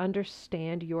to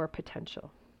understand your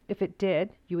potential. If it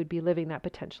did, you would be living that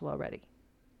potential already.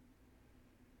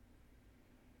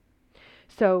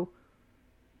 So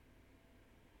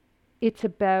it's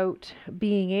about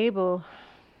being able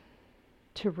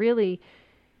to really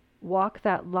walk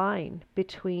that line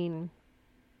between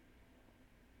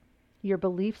your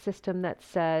belief system that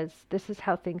says, this is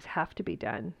how things have to be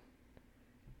done,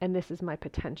 and this is my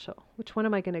potential. Which one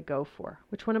am I going to go for?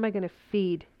 Which one am I going to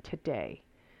feed today?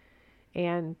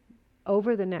 And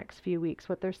over the next few weeks,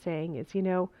 what they're saying is,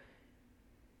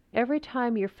 every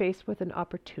time you're faced with an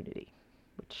opportunity,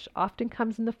 which often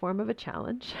comes in the form of a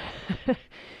challenge,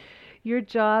 your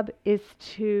job is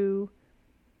to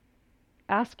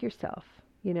ask yourself,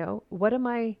 what am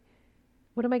I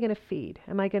going to feed?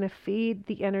 Am I going to feed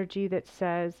the energy that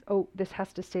says, oh, this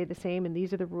has to stay the same and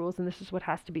these are the rules and this is what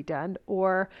has to be done?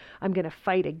 Or I'm going to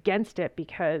fight against it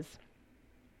because,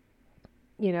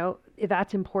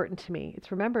 that's important to me.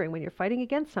 It's remembering when you're fighting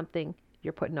against something,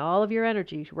 you're putting all of your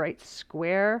energy right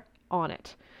square on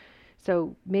it.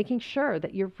 So making sure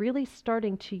that you're really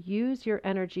starting to use your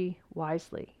energy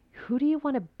wisely. Who do you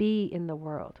want to be in the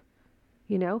world?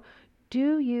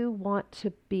 Do you want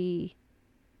to be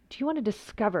Do you want to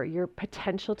discover your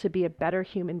potential to be a better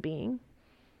human being?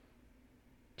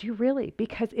 Do you really?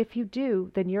 Because if you do,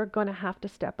 then you're going to have to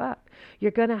step up.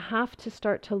 You're going to have to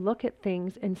start to look at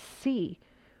things and see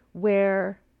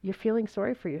where you're feeling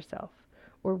sorry for yourself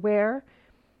or where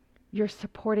you're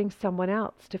supporting someone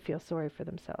else to feel sorry for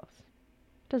themselves.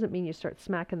 Doesn't mean you start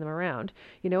smacking them around.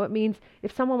 It means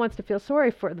if someone wants to feel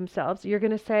sorry for themselves, you're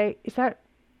going to say, is that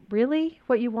really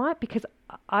what you want? Because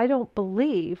I don't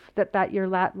believe that you're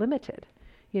that limited.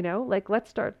 Let's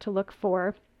start to look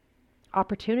for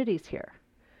opportunities here.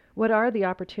 What are the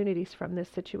opportunities from this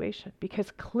situation?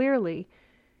 Because clearly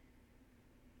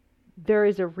there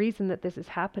is a reason that this is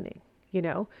happening,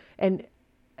 and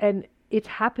it's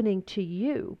happening to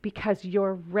you because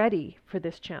you're ready for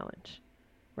this challenge,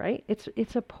 right?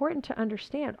 It's important to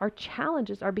understand our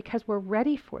challenges are because we're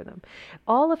ready for them.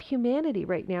 All of humanity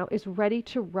right now is ready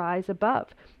to rise above.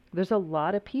 There's a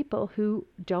lot of people who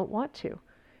don't want to,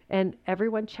 and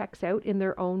everyone checks out in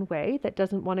their own way that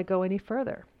doesn't want to go any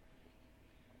further.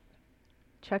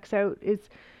 Checks out is,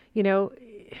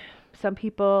 some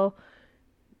people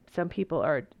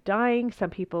are dying, some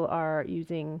people are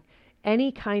using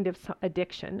any kind of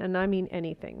addiction, and I mean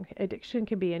anything. Addiction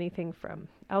can be anything from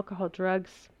alcohol, drugs,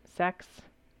 sex,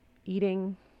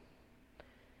 eating,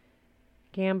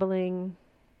 gambling,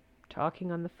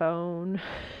 talking on the phone,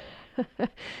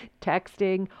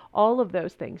 texting, all of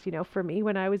those things. For me,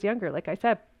 when I was younger, like I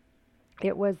said,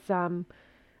 it was,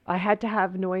 I had to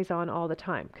have noise on all the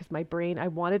time because I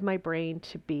wanted my brain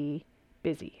to be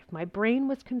busy. If my brain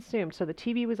was consumed, so the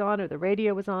TV was on or the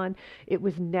radio was on, it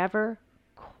was never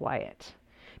quiet.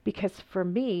 Because for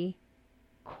me,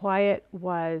 quiet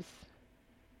was,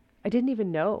 I didn't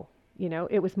even know,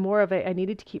 it was more of I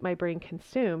needed to keep my brain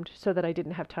consumed so that I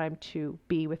didn't have time to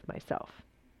be with myself.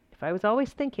 If I was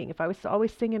always thinking, if I was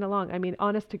always singing along, I mean,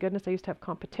 honest to goodness, I used to have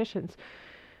competitions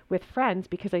with friends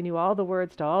because I knew all the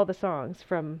words to all the songs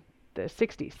from the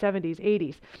 60s, 70s,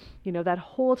 80s, that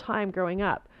whole time growing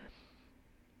up.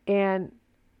 And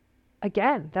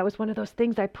again, that was one of those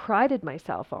things I prided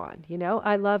myself on.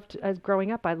 As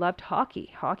growing up, I loved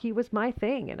hockey. Hockey was my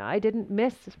thing, and I didn't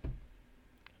miss.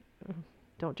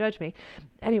 Don't judge me.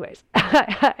 Anyways,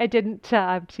 I didn't.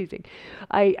 I'm teasing.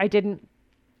 I didn't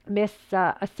miss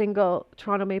a single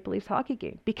Toronto Maple Leafs hockey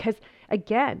game because,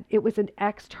 again, it was an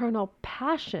external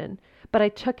passion, but I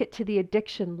took it to the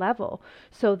addiction level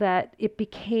so that it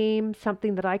became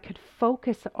something that I could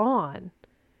focus on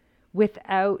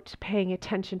without paying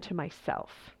attention to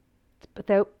myself,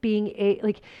 without being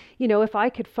if I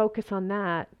could focus on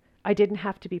that, I didn't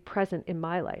have to be present in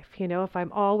my life, if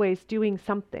I'm always doing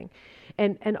something.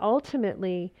 And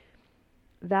ultimately,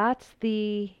 that's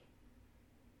the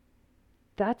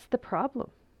problem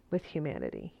with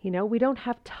humanity. We don't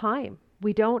have time.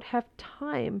 We don't have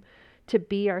time to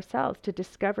be ourselves, to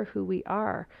discover who we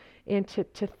are, and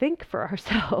to think for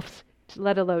ourselves,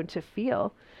 let alone to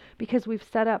feel, because we've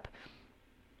set up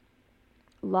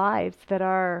lives that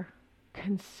are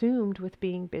consumed with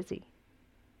being busy.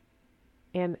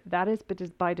 And that is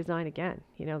by design again.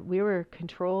 We were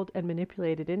controlled and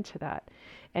manipulated into that.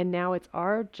 And now it's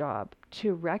our job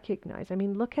to recognize. I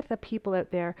mean, look at the people out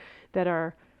there that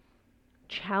are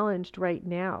challenged right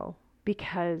now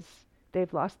because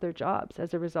they've lost their jobs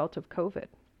as a result of COVID.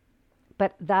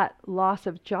 But that loss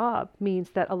of job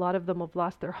means that a lot of them have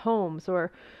lost their homes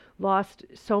or lost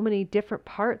so many different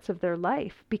parts of their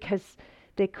life because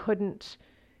they couldn't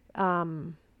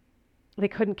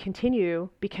continue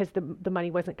because the money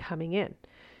wasn't coming in.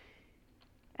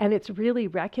 And it's really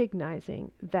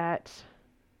recognizing that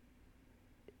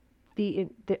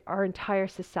our entire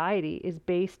society is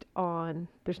based on,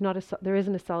 there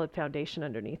isn't a solid foundation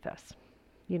underneath us.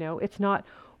 It's not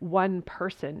one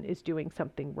person is doing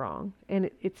something wrong,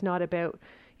 and it's not about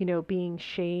being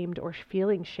shamed or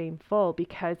feeling shameful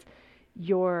because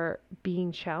you're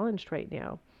being challenged right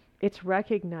now. It's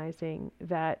recognizing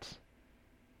that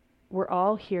we're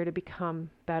all here to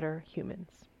become better humans.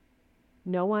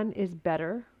 No one is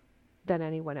better than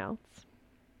anyone else.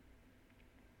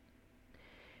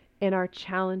 And our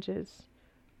challenges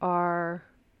are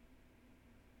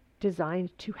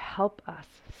designed to help us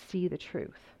see the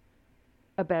truth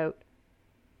about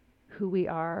who we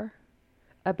are,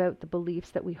 about the beliefs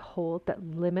that we hold that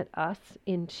limit us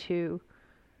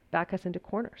back us into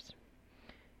corners,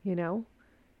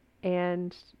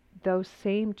 And those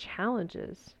same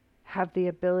challenges have the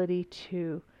ability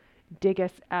to dig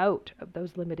us out of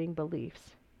those limiting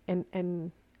beliefs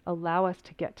and allow us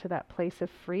to get to that place of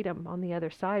freedom on the other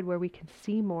side where we can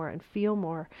see more and feel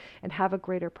more and have a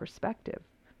greater perspective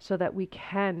so that we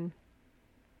can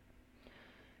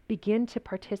begin to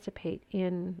participate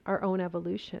in our own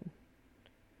evolution,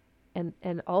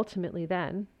 and ultimately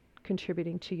then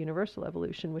contributing to universal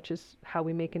evolution, which is how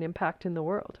we make an impact in the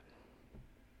world.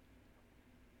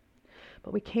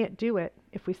 But we can't do it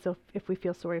if we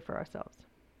feel sorry for ourselves.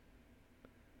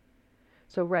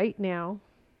 So right now,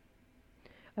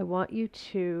 I want you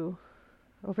to,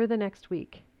 over the next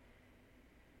week,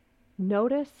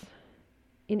 notice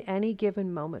in any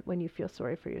given moment when you feel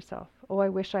sorry for yourself. Oh, I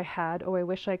wish I had. Oh, I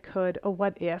wish I could. Oh,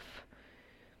 what if?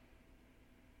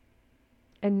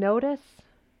 And notice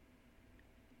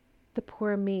the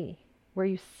poor me, where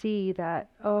you see that,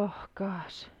 oh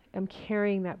gosh, I'm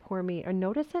carrying that poor me. Or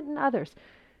notice it in others.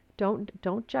 Don't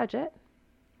judge it.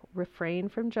 Refrain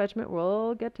from judgment.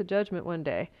 We'll get to judgment one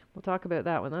day. We'll talk about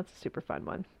that one. That's a super fun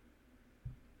one.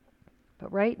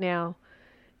 But right now,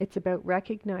 it's about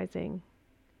recognizing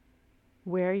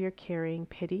where you're carrying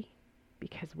pity,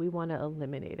 because we want to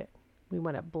eliminate it. We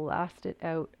want to blast it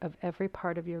out of every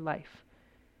part of your life.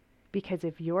 Because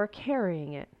if you're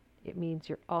carrying it, it means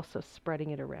you're also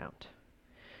spreading it around.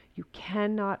 You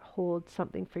cannot hold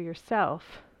something for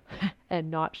yourself and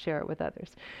not share it with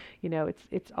others. You know,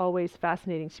 it's always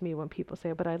fascinating to me when people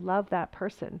say, but I love that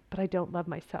person, but I don't love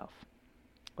myself.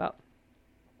 Well,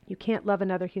 you can't love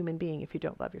another human being if you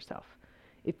don't love yourself.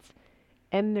 It's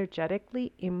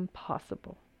energetically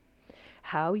impossible.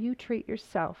 How you treat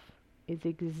yourself is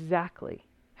exactly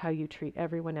how you treat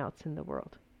everyone else in the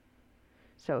world.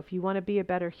 So if you want to be a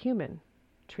better human,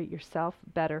 treat yourself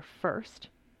better first,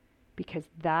 because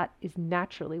that is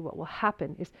naturally what will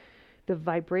happen. Is the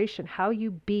vibration, how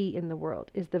you be in the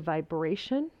world, is the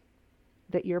vibration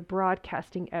that you're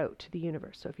broadcasting out to the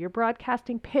universe. So if you're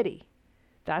broadcasting pity,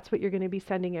 that's what you're going to be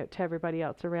sending out to everybody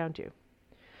else around you.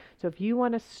 So if you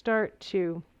want to start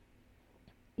to,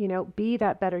 be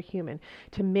that better human,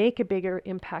 to make a bigger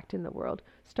impact in the world,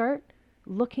 start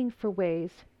looking for ways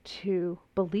to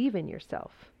believe in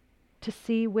yourself, to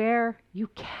see where you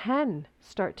can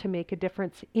start to make a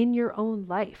difference in your own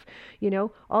life.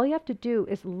 All you have to do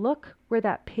is look where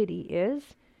that pity is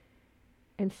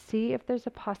and see if there's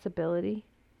a possibility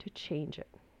to change it.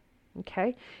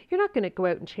 Okay? You're not going to go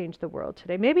out and change the world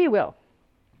today. Maybe you will.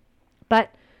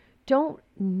 But don't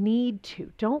need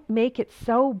to. Don't make it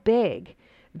so big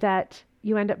that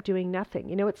you end up doing nothing.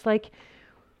 It's like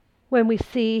when we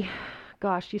see,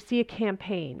 you see a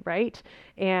campaign, right?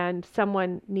 And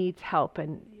someone needs help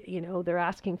and, they're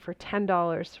asking for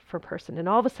 $10 per person. And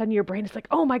all of a sudden your brain is like,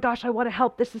 oh my gosh, I want to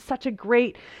help. This is such a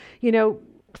great,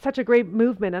 such a great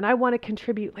movement. And I want to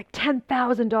contribute like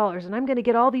 $10,000. And I'm going to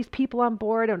get all these people on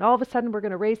board. And all of a sudden we're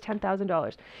going to raise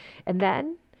 $10,000. And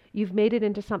then you've made it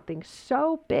into something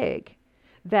so big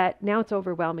that now it's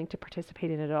overwhelming to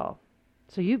participate in it all.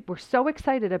 So you were so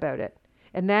excited about it.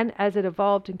 And then as it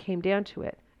evolved and came down to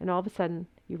it, and all of a sudden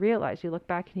you realize, you look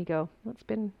back and you go, well, it's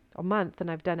been a month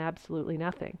and I've done absolutely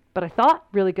nothing. But I thought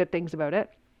really good things about it.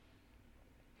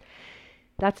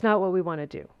 That's not what we want to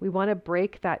do. We want to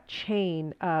break that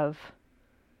chain of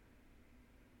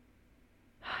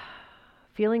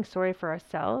feeling sorry for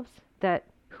ourselves, that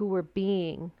who we're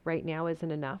being right now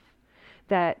isn't enough,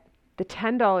 that the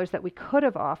 $10 that we could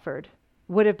have offered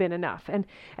would have been enough. And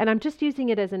I'm just using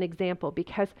it as an example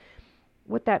because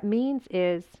what that means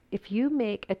is if you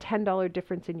make a $10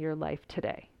 difference in your life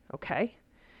today, okay?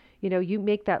 You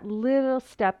make that little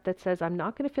step that says, I'm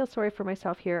not going to feel sorry for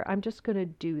myself here. I'm just going to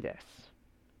do this.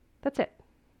 That's it.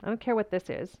 I don't care what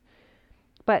this is.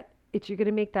 But you're going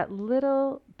to make that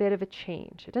little bit of a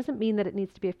change. It doesn't mean that it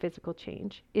needs to be a physical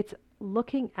change. It's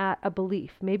looking at a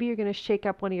belief. Maybe you're going to shake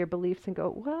up one of your beliefs and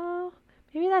go, well,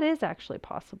 maybe that is actually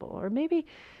possible. Or maybe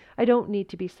I don't need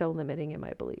to be so limiting in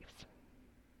my beliefs.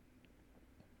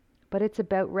 But it's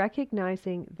about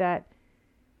recognizing that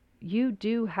you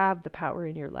do have the power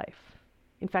in your life.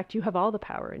 In fact, you have all the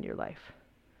power in your life.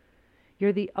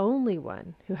 You're the only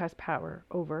one who has power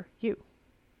over you.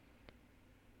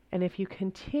 And if you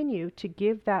continue to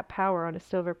give that power on a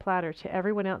silver platter to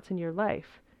everyone else in your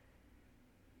life,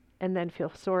 and then feel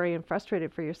sorry and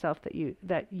frustrated for yourself that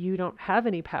you don't have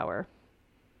any power,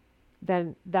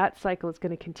 then that cycle is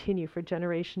going to continue for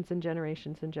generations and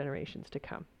generations and generations to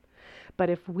come. But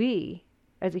if we,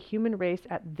 as a human race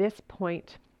at this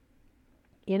point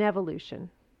in evolution,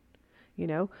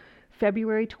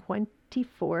 February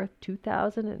 24th,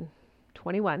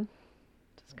 2021,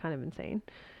 it's kind of insane.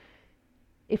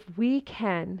 If we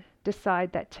can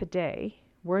decide that today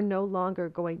we're no longer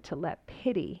going to let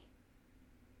pity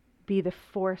be the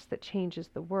force that changes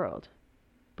the world,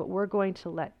 but we're going to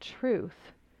let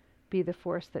truth be the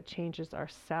force that changes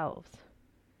ourselves.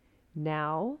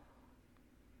 Now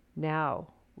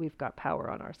we've got power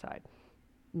on our side.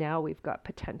 Now we've got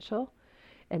potential,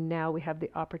 and now we have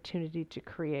the opportunity to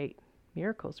create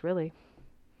miracles, really.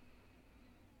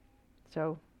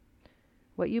 So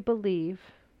what you believe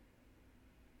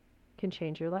can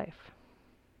change your life.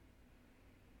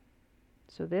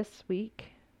 So this week,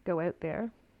 go out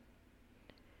there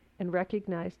and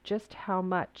recognize just how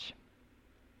much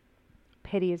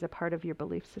pity is a part of your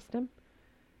belief system.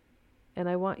 And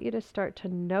I want you to start to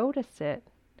notice it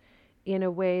in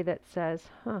a way that says,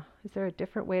 is there a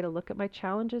different way to look at my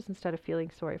challenges instead of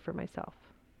feeling sorry for myself?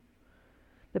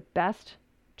 The best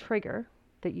trigger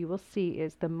that you will see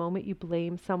is the moment you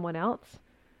blame someone else,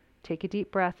 take a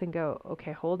deep breath and go,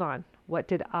 okay, hold on. What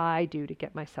did I do to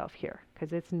get myself here?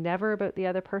 Because it's never about the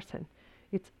other person.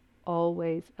 It's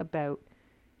always about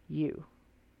you.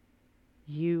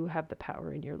 You have the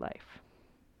power in your life.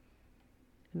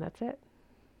 And that's it.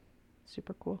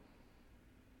 Super cool.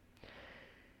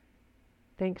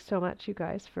 Thanks so much, you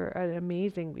guys, for an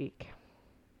amazing week.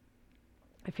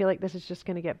 I feel like this is just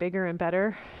going to get bigger and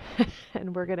better,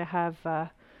 and we're going to have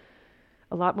a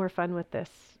lot more fun with this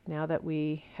now that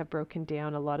we have broken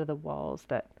down a lot of the walls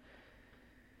that,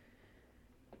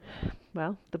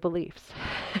 well, the beliefs.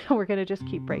 We're going to just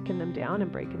keep breaking them down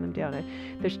and breaking them down.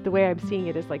 The way I'm seeing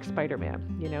it is like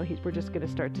Spider-Man. We're just going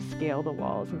to start to scale the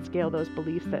walls and scale those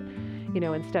beliefs that,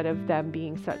 instead of them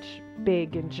being such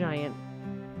big and giant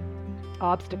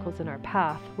obstacles in our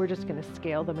path, we're just going to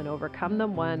scale them and overcome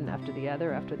them one after the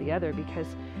other, because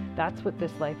that's what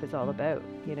this life is all about.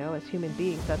 As human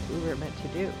beings, that's what we were meant to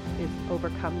do, is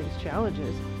overcome these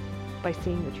challenges by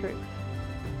seeing the truth,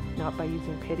 not by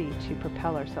using pity to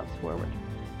propel ourselves forward,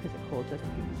 because it holds us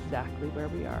exactly where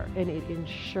we are, and it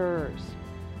ensures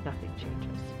nothing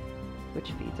changes,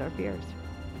 which feeds our fears.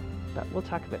 But we'll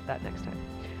talk about that next time.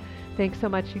 Thanks so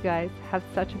much, you guys. Have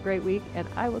such a great week, and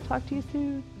I will talk to you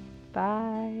soon.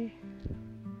 Bye.